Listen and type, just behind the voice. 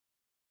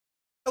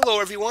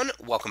Hello everyone,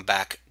 welcome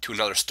back to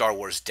another Star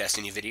Wars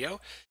Destiny video.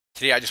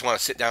 Today I just want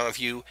to sit down with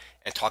you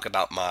and talk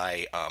about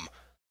my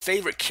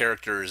favorite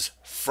characters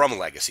from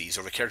Legacies,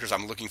 or the characters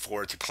I'm looking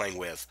forward to playing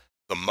with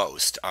the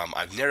most.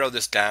 I've narrowed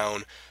this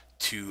down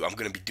to, I'm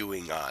going to be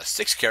doing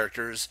 6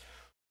 characters,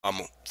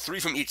 3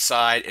 from each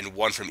side and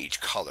 1 from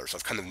each color. So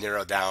I've kind of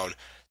narrowed down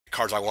the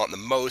cards I want the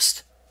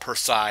most per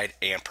side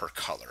and per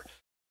color.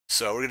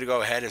 So we're going to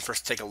go ahead and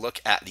first take a look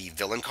at the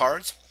villain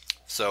cards.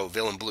 So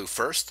villain blue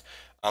first.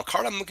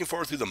 Card I'm looking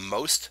forward to the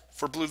most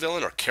for blue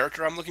villain, or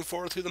character I'm looking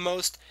forward to the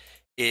most,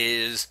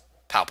 is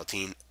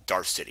Palpatine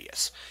Darth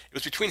Sidious. It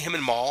was between him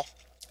and Maul,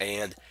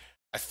 and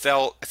I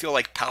feel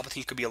like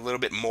Palpatine could be a little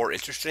bit more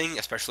interesting,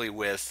 especially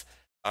with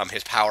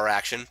his power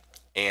action.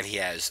 And he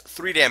has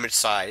 3 damage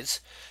sides,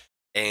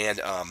 and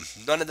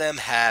none of them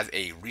have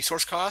a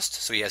resource cost.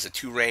 So he has a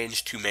 2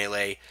 range, 2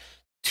 melee,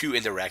 2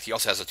 indirect. He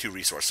also has a 2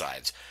 resource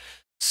sides.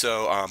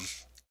 So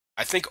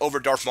I think over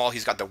Darth Maul,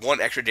 he's got the 1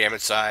 extra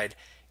damage side.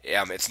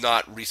 It's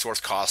not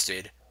resource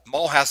costed.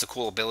 Maul has the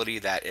cool ability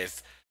that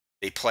if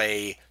they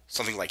play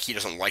something like he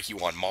doesn't like you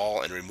on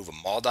Maul and remove a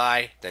Maul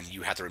die, then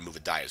you have to remove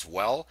a die as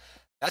well.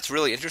 That's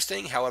really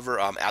interesting. However,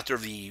 after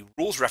the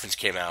rules reference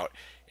came out,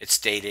 it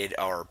stated,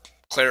 or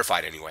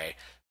clarified anyway,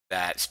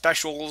 that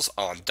specials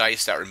on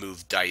dice that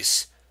remove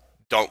dice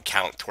don't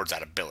count towards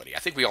that ability. I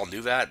think we all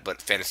knew that,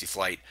 but Fantasy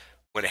Flight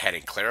went ahead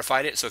and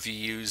clarified it. So if you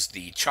use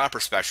the Chopper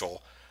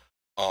special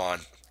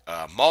on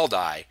Maul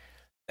die,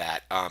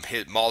 that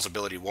his Maul's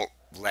ability won't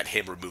let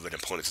him remove an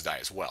opponent's die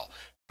as well.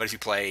 But if you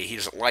play he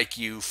doesn't like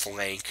you,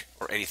 flank,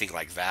 or anything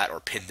like that, or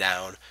pin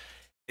down,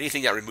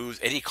 anything that removes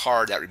any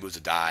card that removes a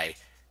die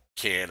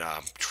can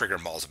trigger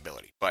Maul's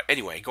ability. But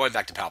anyway, going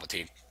back to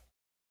Palpatine.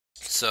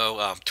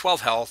 So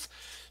 12 health,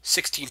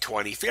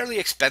 1620, fairly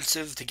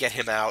expensive to get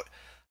him out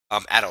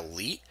at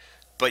elite.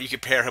 But you can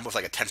pair him with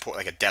like a 10 point,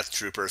 like a Death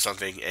Trooper or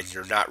something, and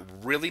you're not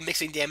really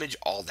mixing damage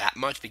all that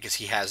much because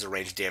he has the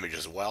range damage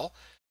as well.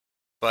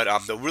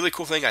 But the really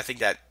cool thing I think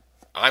that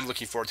I'm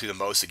looking forward to the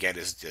most again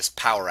is this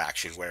power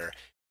action where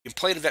you can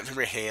play an event from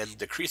your hand,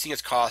 decreasing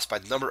its cost by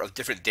the number of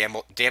different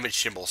damage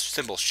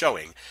symbols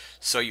showing.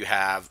 So you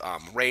have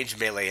range,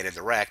 melee, and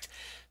indirect.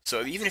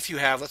 So even if you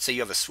have, let's say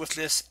you have a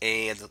swiftness,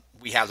 and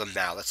we have them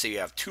now. Let's say you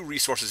have 2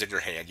 resources in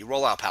your hand. You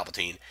roll out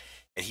Palpatine,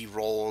 and he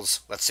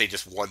rolls, let's say,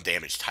 just 1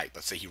 damage type.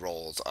 Let's say he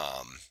rolls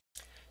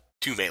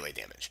 2 melee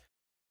damage.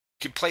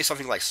 You can play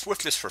something like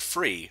swiftness for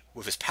free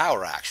with his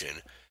power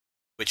action,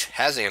 which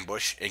has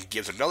ambush and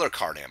gives another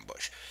card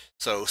ambush.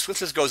 So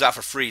swiftness goes out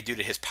for free due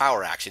to his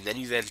power action. Then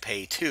you then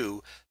pay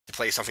 2 to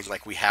play something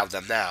like we have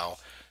them now.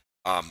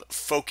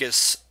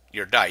 Focus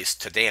your dice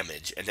to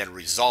damage and then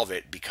resolve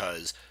it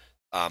because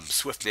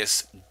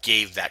swiftness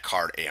gave that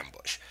card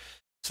ambush.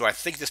 So I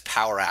think this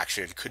power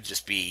action could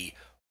just be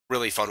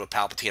really fun with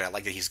Palpatine. I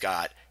like that he's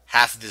got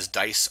half of his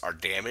dice are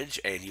damage,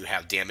 and you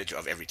have damage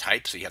of every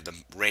type. So you have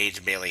the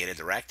range, melee, and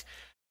indirect.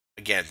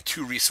 Again,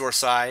 2 resource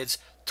sides,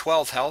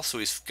 12 health, so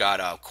he's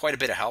got quite a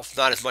bit of health.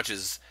 Not as much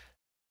as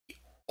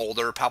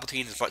older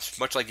Palpatine, as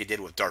much like they did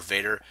with Darth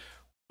Vader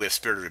with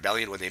Spirit of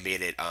Rebellion when they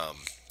made it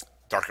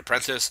Dark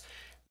Apprentice.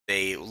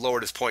 They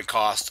lowered his point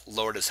cost,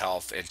 lowered his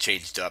health, and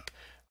changed up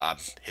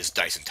his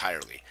dice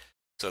entirely.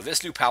 So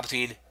this new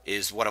Palpatine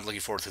is what I'm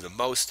looking forward to the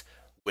most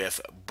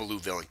with blue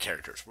villain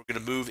characters. We're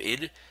going to move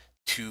in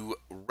to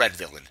red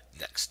villain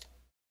next.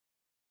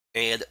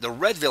 And the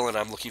red villain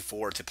I'm looking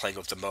forward to playing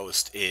with the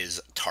most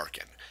is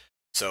Tarkin.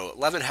 So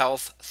 11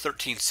 health,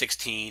 13,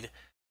 16.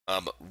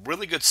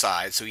 Really good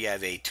size. So you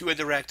have a 2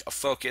 indirect, a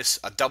focus,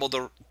 a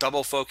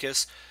double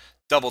focus,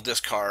 double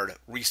discard,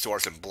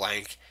 resource, and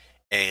blank.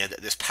 And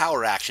this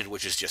power action,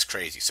 which is just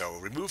crazy. So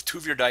remove 2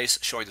 of your dice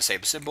showing the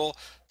same symbol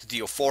to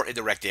deal 4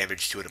 indirect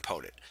damage to an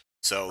opponent.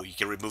 So you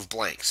can remove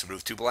blanks.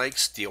 Remove 2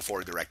 blanks, deal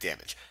 4 indirect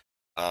damage.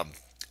 I'm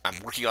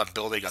working on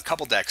building a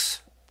couple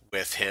decks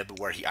with him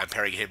where I'm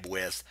pairing him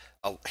with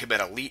him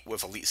at Elite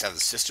with Elite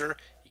 7's sister.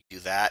 You can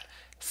do that.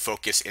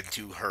 Focus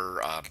into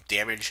her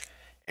damage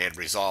and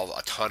resolve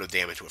a ton of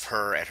damage with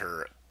her and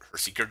her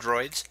Seeker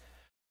droids.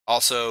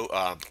 Also,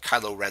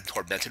 Kylo Ren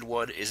Tormented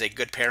One is a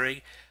good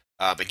pairing.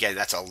 Again,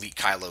 that's Elite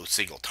Kylo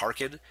single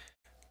Tarkin.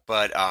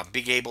 But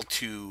being able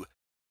to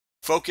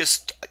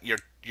focus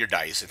your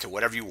dice into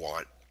whatever you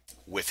want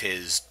with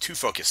his 2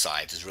 focus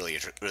sides is really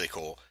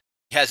cool.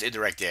 He has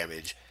indirect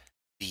damage.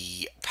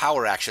 The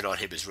power action on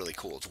him is really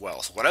cool as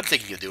well. So what I'm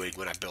thinking of doing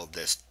when I build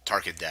this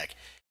Tarkin deck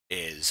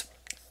is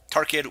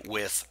Tarkin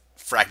with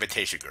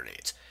fragmentation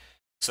grenades.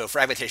 So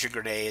fragmentation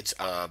grenades,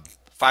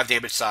 5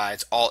 damage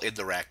sides, all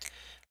indirect.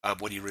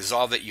 When you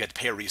resolve it, you have to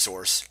pay a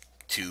resource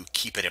to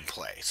keep it in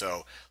play.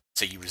 So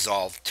say you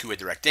resolve 2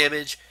 indirect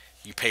damage,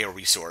 you pay a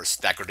resource,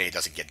 that grenade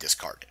doesn't get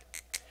discarded.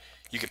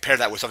 You can pair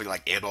that with something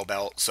like ammo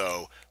belt.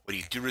 So when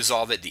you do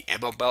resolve it, the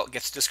ammo belt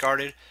gets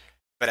discarded.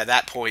 But at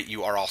that point,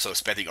 you are also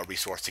spending a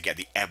resource to get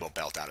the ammo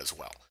belt out as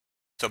well.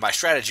 So my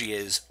strategy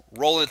is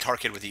roll in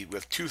Tarkin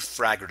with 2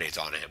 frag grenades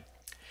on him.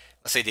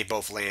 Let's say they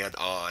both land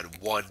on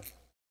 1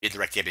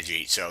 indirect damage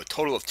each, so a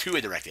total of 2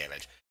 indirect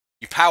damage.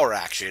 You power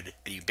action,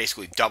 and you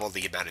basically double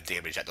the amount of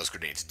damage that those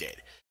grenades did.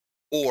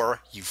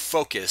 or you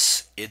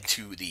focus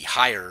into the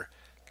higher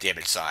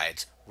damage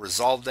sides,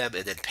 resolve them,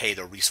 and then pay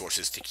the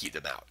resources to keep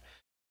them out.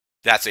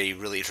 That's a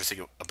really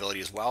interesting ability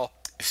as well,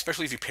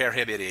 especially if you pair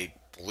him in a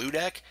blue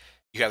deck.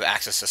 You have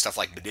access to stuff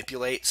like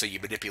manipulate, so you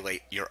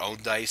manipulate your own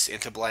dice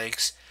into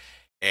blanks,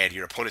 and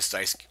your opponent's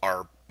dice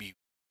are, you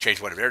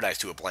change one of their dice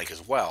to a blank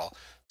as well.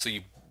 So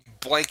you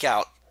blank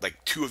out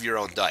like two of your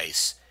own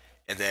dice,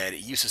 and then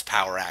use his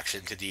power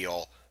action to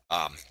deal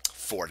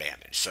 4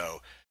 damage.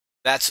 So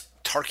that's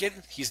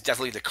Tarkin. He's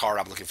definitely the card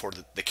I'm looking forward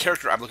to, the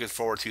character I'm looking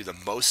forward to the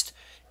most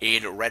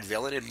in Red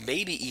Villain, and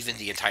maybe even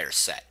the entire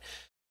set.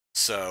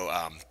 So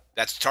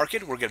that's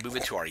Tarkin. We're going to move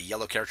into our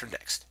yellow character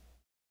next.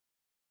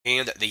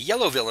 And the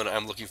yellow villain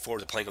I'm looking forward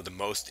to playing with the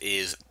most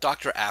is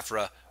Dr.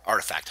 Aphra,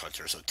 Artifact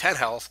Hunter. So 10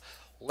 health,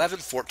 11,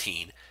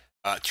 14,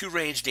 2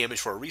 range damage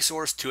for a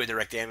resource, 2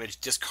 indirect damage,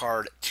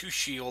 discard 2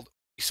 shield,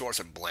 resource,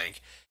 and blank.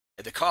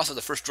 And the cost of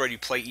the first droid you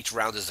play each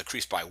round is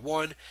decreased by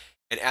 1,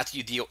 and after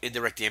you deal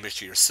indirect damage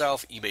to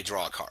yourself, you may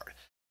draw a card.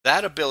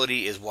 That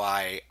ability is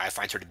why I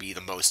find her to be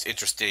the most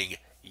interesting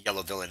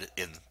yellow villain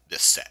in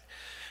this set.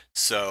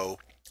 So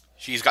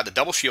she's got the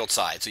double shield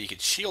side, so you can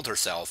shield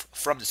herself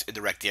from this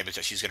indirect damage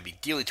that she's going to be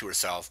dealing to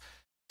herself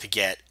to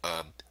get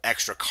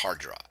extra card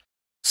draw.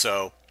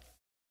 So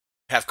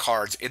have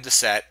cards in the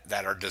set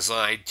that are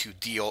designed to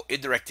deal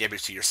indirect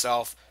damage to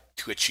yourself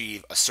to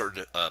achieve a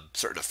certain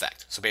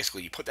effect. So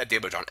basically, you put that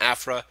damage on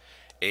Aphra,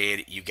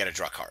 and you get to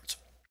draw cards.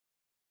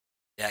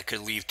 That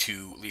could lead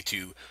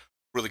to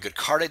really good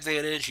card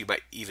advantage. You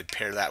might even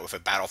pair that with a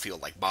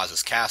battlefield like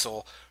Maz's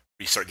Castle,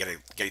 where you start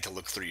getting to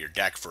look through your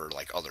deck for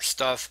like other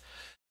stuff.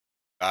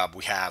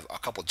 We have a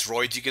couple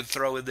droids you can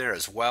throw in there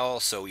as well.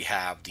 So we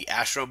have the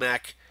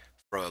Astromech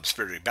from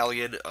Spirit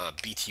Rebellion,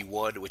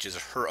 BT1, which is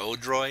her own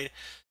droid.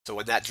 So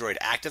when that droid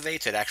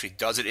activates, it actually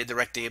does an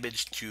indirect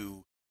damage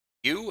to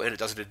you, and it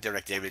does an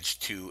indirect damage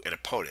to an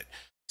opponent.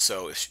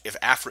 So if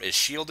Aphra is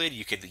shielded,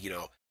 you can,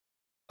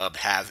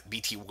 have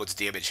BT1's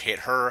damage hit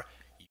her.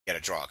 You get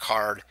to draw a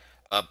card.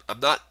 I'm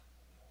not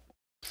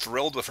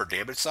thrilled with her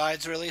damage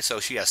sides, really. So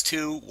she has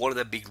 2, one of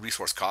them being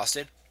resource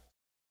costed.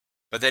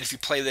 But then if you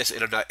play this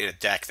in a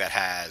deck that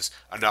has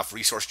enough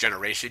resource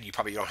generation, you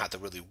probably don't have to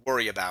really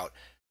worry about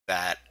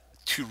that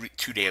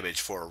two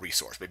damage for a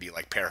resource. Maybe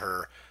like pair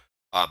her,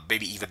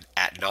 maybe even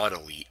at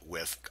non-elite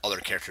with other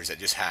characters that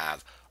just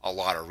have a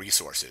lot of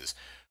resources.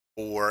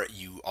 Or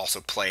you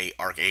also play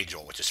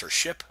Archangel, which is her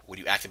ship. When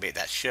you activate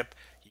that ship,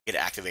 you get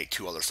to activate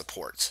 2 other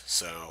supports.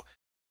 So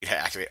you can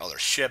activate other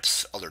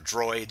ships, other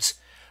droids.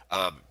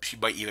 She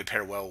might even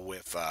pair well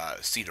with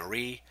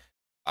Scenery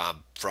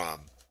from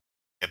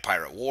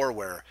Empire at War,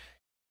 where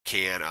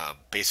can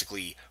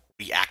basically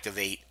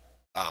reactivate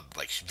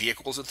like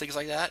vehicles and things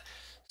like that.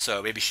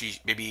 So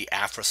maybe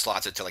Aphra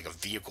slots into like a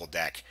vehicle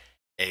deck,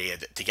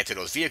 and to get to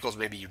those vehicles,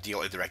 maybe you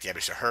deal indirect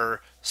damage to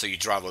her, so you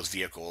draw those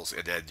vehicles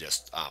and then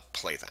just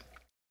play them.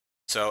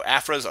 So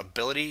Aphra's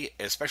ability,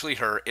 especially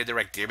her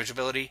indirect damage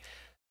ability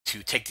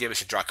to take damage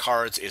to draw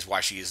cards, is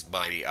why she is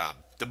my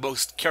the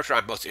most character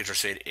I'm most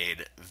interested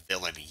in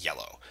villain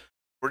yellow.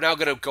 We're now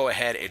going to go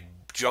ahead and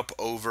jump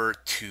over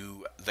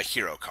to the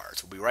hero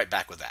cards. We'll be right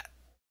back with that.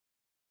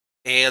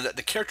 And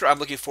the character I'm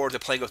looking forward to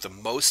playing with the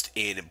most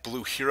in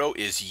Blue Hero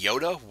is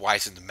Yoda,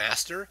 Wizened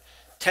Master.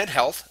 10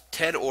 health,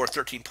 10 or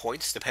 13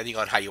 points, depending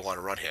on how you want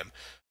to run him.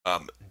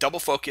 Double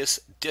focus,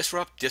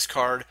 disrupt,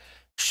 discard,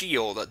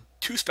 shield,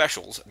 2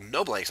 specials,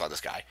 no blanks on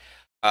this guy.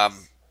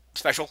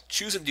 Special,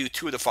 choose and do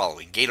 2 of the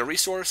following. Gain a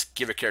resource,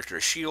 give a character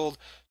a shield,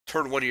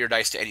 turn 1 of your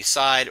dice to any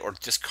side, or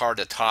discard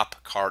the top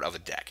card of a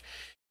deck.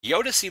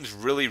 Yoda seems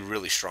really,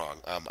 really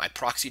strong. I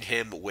proxied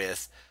him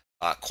with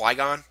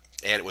Qui-Gon,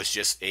 and it was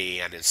just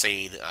an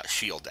insane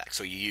shield deck.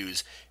 So you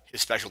use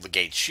his special to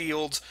gain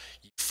shields,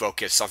 you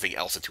focus something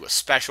else into a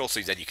special, so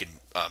then you can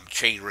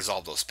chain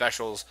resolve those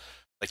specials.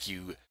 Like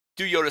you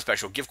do Yoda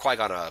special, give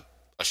Qui-Gon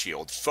a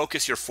shield,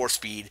 focus your force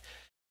speed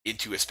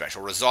into a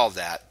special, resolve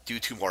that, do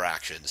 2 more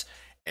actions,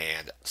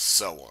 and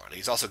so on.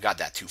 He's also got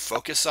that 2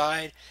 focus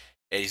side,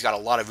 and he's got a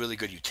lot of really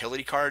good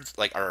utility cards,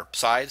 like our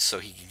sides, so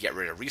he can get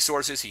rid of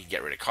resources, he can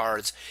get rid of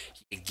cards,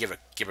 he can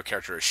give a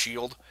character a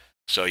shield,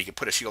 so you can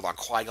put a shield on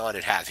Qui-Gon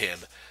and have him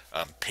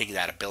ping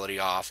that ability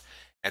off,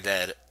 and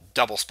then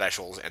double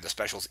specials, and the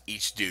specials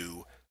each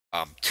do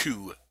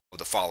 2 of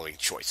the following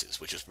choices,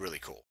 which is really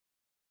cool.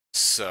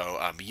 So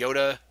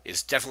Yoda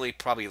is definitely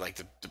probably like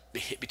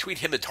between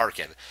him and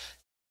Tarkin.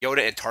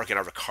 Yoda and Tarkin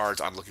are the cards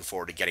I'm looking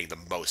forward to getting the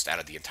most out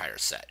of the entire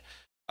set.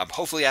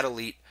 Hopefully at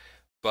Elite,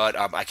 but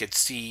I could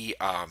see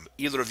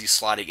either of these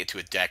slotting into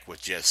a deck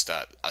with just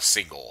a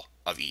single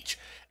of each.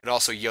 And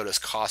also Yoda's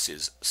cost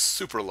is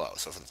super low.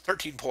 So for the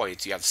 13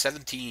 points, you have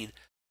 17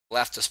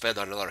 left to spend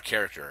on another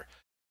character.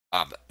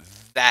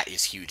 That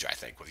is huge, I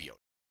think, with Yoda.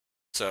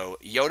 So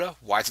Yoda,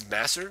 Wizened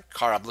Master,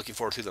 card I'm looking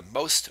forward to the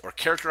most, or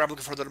character I'm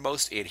looking forward to the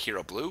most in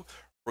Hero Blue.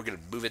 We're going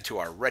to move into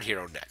our Red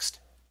Hero next.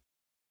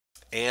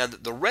 And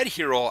the Red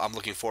Hero I'm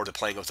looking forward to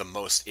playing with the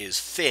most is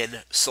Finn,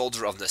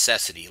 Soldier of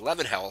Necessity.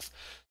 11 health,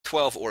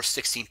 12 or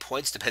 16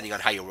 points, depending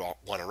on how you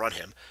want to run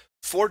him.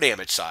 4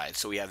 damage side,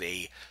 so we have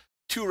a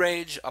 2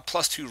 range, a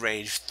 +2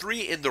 range,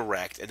 3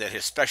 indirect, and then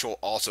his special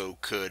also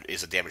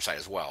is a damage side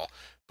as well,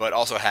 but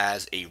also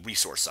has a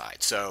resource side.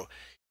 So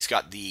he's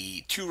got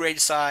the 2 range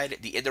side,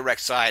 the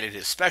indirect side, and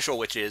his special,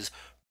 which is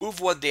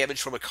move 1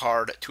 damage from a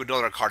card to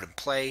another card in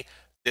play.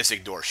 This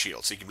ignores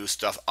shield, so you can move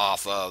stuff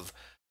off of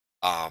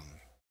um,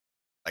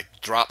 like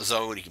drop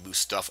zone. You can move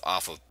stuff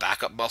off of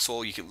backup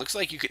muscle. You can looks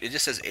like you can. It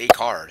just says a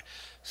card,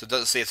 so it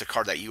doesn't say it's a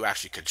card that you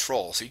actually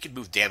control. So you can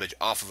move damage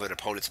off of an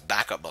opponent's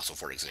backup muscle,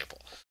 for example.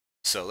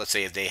 So let's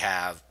say if they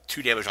have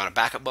 2 damage on a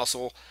backup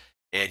muscle,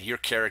 and your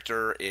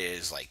character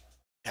is like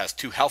has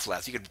 2 health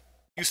left, you can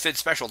use Finn's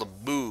special to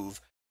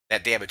move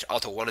that damage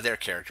onto one of their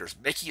characters,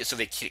 making it so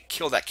they can't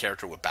kill that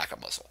character with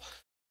backup muscle.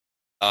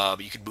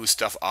 You can move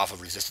stuff off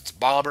of Resistance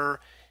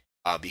Bomber.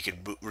 You can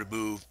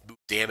remove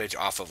damage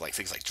off of like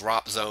things like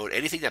Drop Zone,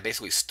 anything that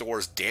basically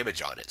stores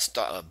damage on it.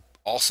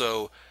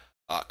 Also,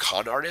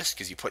 Con Artist,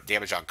 because you put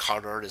damage on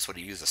Con Artist when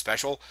you use the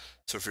special.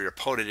 So if your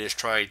opponent is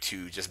trying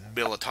to just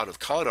mill a ton of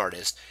Con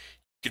Artist,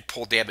 you can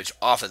pull damage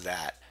off of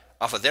that,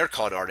 off of their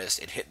Con Artist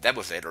and hit them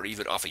with it, or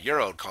even off of your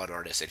own Con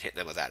Artist and hit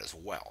them with that as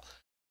well.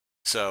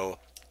 So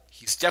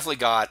he's definitely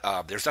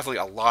got, there's definitely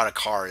a lot of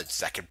cards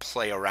that can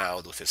play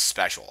around with his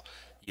special.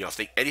 You know,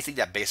 anything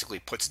that basically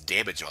puts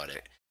damage on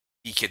it,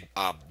 he can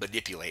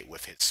manipulate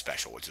with his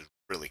special, which is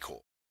really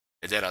cool.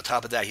 And then on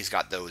top of that, he's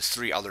got those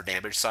 3 other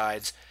damage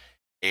sides,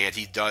 and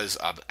he does.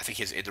 I think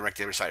his indirect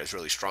damage side is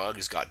really strong.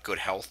 He's got good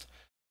health.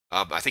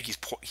 I think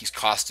he's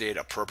costed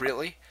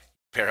appropriately.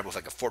 Pair him with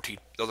like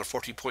another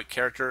 14-point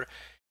character.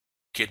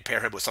 You can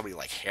pair him with somebody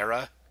like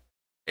Hera,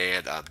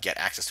 and get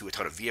access to a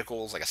ton of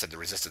vehicles. Like I said, the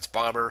Resistance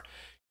Bomber.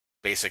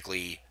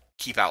 Basically,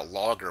 keep out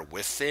longer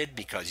with Finn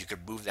because you can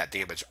move that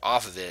damage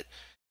off of it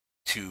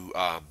to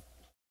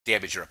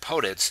damage your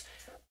opponents,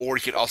 or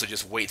you can also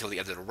just wait until the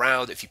end of the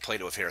round. If you played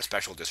it with Hera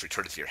Special, just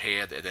return it to your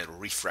hand and then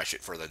refresh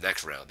it for the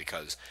next round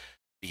because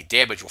the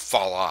damage will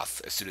fall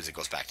off as soon as it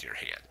goes back to your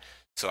hand.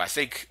 So I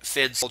think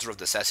Finn's Soldier of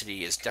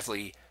Necessity is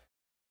definitely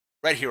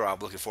Red Hero I'm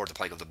looking forward to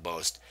playing with the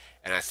most,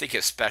 and I think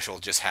his special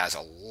just has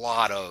a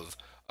lot of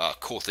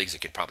cool things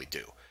it can probably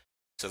do.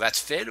 So that's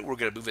Finn. We're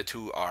going to move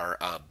into our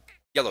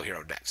Yellow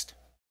Hero next.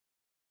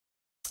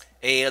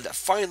 And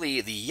finally,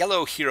 the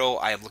yellow hero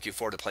I am looking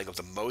forward to playing with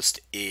the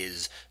most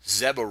is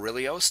Zeb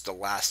Orrelios, the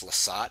last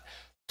Lasat.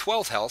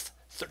 12 health,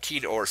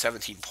 13 or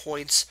 17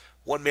 points,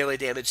 1 melee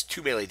damage,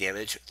 2 melee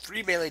damage,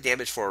 3 melee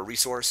damage for a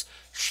resource,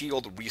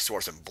 shield,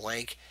 resource, and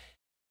blank.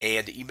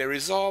 And you may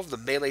resolve the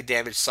melee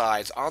damage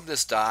sides on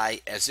this die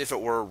as if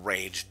it were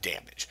ranged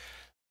damage.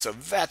 So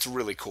that's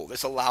really cool.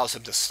 This allows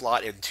him to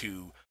slot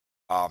into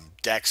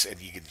decks, and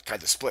you can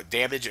kind of split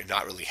damage and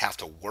not really have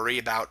to worry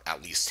about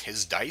at least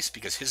his dice,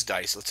 because his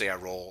dice, let's say I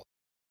roll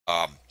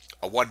a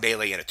 1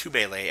 melee and a 2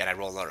 melee, and I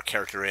roll another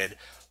character in,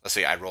 let's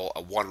say I roll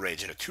a 1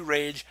 range and a 2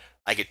 range,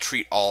 I could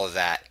treat all of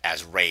that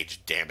as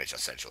range damage,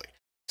 essentially.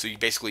 So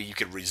you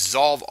can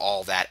resolve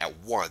all that at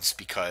once,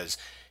 because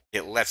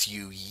it lets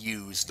you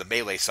use the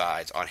melee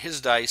sides on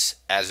his dice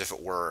as if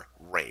it were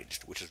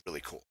ranged, which is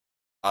really cool.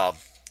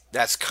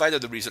 That's kind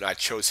of the reason I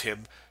chose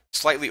him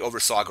slightly over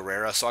Saw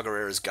Gerrera. Saw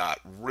Gerrera's got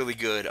really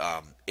good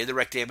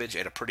indirect damage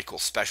and a pretty cool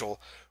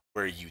special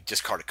where you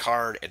discard a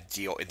card and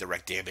deal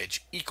indirect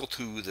damage equal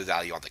to the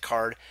value on the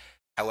card.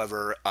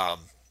 However,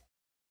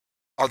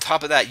 on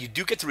top of that, you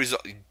do get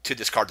to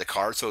discard the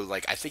card. So,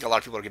 like, I think a lot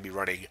of people are going to be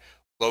running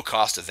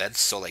low-cost events,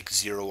 so like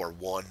 0 or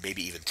 1,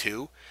 maybe even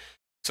 2.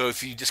 So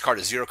if you discard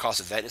a 0-cost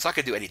event, it's not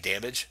going to do any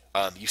damage.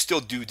 You still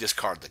do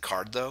discard the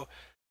card, though.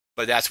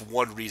 But that's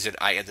one reason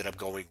I ended up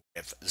going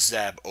with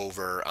Zeb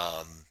over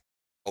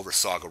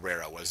Saw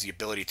Gerrera, was the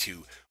ability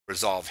to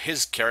resolve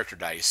his character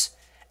dice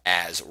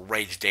as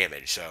range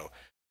damage. So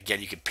again,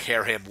 you can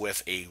pair him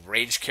with a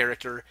ranged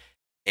character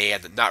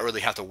and not really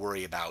have to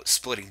worry about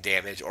splitting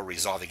damage or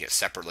resolving it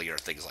separately or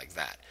things like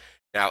that.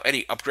 Now,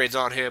 any upgrades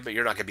on him,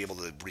 you're not going to be able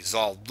to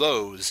resolve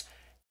those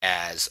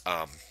as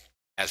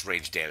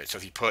range damage. So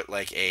if you put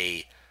like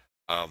a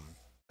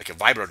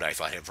vibro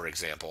knife on him, for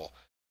example,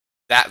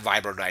 that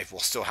vibro knife will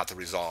still have to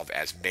resolve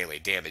as melee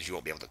damage. You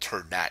won't be able to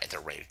turn that into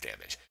range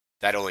damage.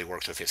 That only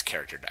works with his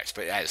character dice,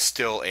 but that is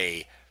still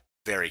a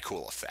very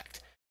cool effect.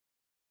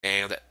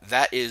 And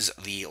that is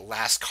the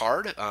last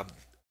card. I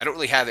don't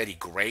really have any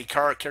gray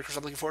characters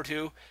I'm looking forward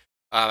to.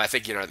 I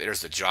think,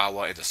 there's the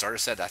Jawa in the starter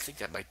set. I think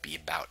that might be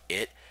about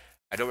it.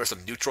 I know there's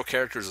some neutral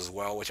characters as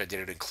well, which I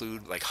didn't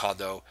include, like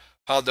Hondo.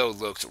 Hondo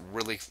looks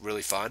really,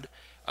 really fun.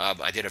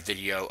 I did a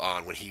video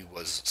on when he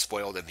was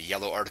spoiled in the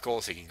yellow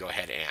article, so you can go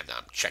ahead and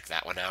check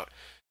that one out.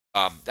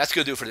 That's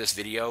going to do it for this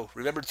video.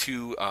 Remember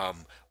to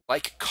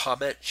like,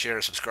 comment, share,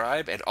 and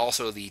subscribe. And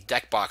also the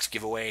deck box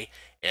giveaway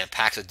and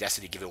Packs of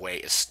Destiny giveaway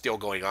is still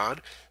going on.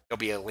 There'll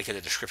be a link in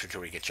the description to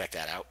where you can check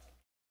that out.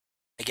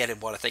 Again, I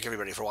want to thank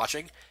everybody for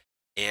watching,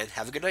 and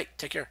have a good night.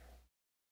 Take care.